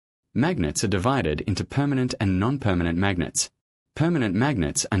Magnets are divided into permanent and non-permanent magnets. Permanent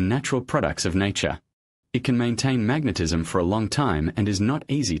magnets are natural products of nature. It can maintain magnetism for a long time and is not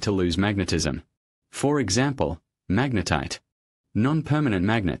easy to lose magnetism. For example, magnetite. Non-permanent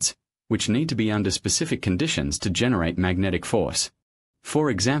magnets, which need to be under specific conditions to generate magnetic force. For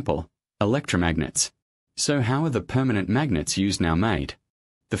example, electromagnets. So how are the permanent magnets used now made?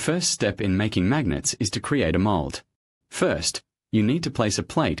 The first step in making magnets is to create a mold. First, you need to place a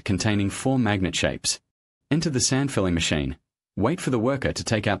plate containing 4 magnet shapes. Enter the sand filling machine. Wait for the worker to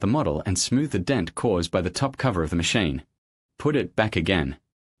take out the model and smooth the dent caused by the top cover of the machine. Put it back again.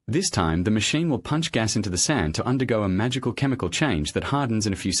 This time, the machine will punch gas into the sand to undergo a magical chemical change that hardens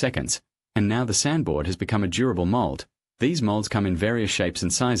in a few seconds, and now the sandboard has become a durable mold. These molds come in various shapes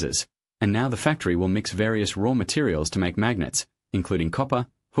and sizes, and now the factory will mix various raw materials to make magnets, including copper,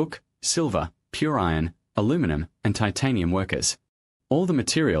 hook, silver, pure iron, aluminum, and titanium workers. All the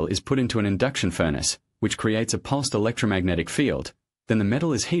material is put into an induction furnace, which creates a pulsed electromagnetic field. Then the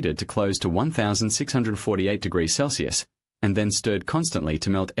metal is heated to close to 1648 degrees Celsius, and then stirred constantly to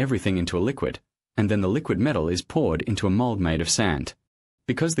melt everything into a liquid, and then the liquid metal is poured into a mold made of sand.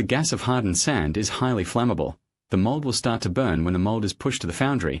 Because the gas of hardened sand is highly flammable, the mold will start to burn when the mold is pushed to the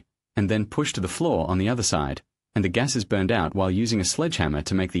foundry, and then pushed to the floor on the other side, and the gas is burned out while using a sledgehammer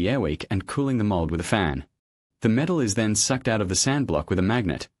to make the air weak and cooling the mold with a fan. The metal is then sucked out of the sand block with a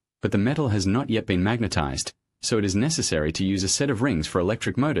magnet, but the metal has not yet been magnetized, so it is necessary to use a set of rings for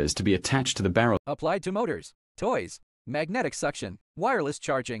electric motors to be attached to the barrel. Applied to motors, toys, magnetic suction, wireless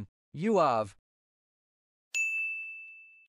charging, UAV.